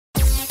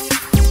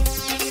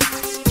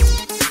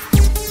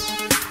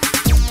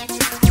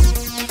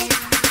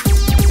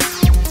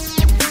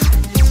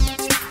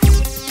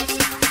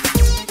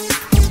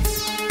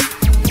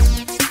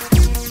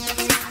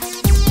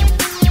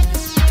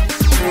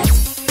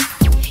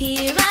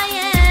here I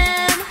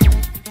am,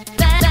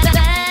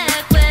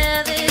 back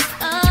where this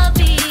all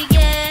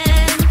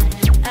began.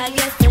 I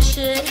guess I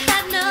should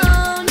have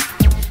known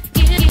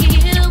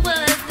you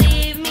would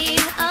leave me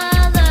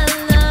all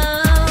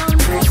alone.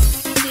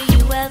 Do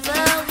you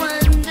ever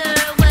wonder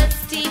what's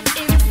deep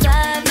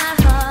inside my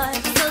heart?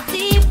 So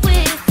deep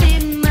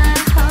within my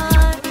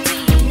heart. Do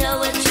you know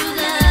what true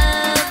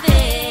love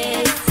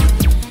is?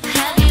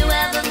 Have you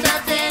ever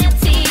felt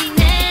emptiness?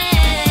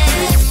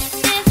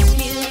 If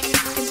you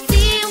can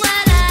see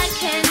what I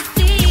can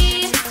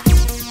see,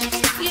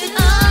 you'd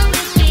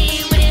always be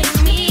with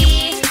me.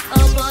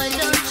 Oh boy,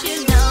 don't you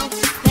know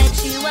that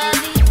you are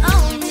the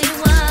only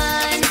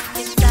one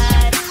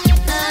inside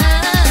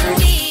of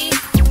me?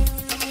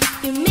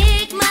 You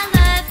make my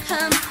life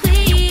come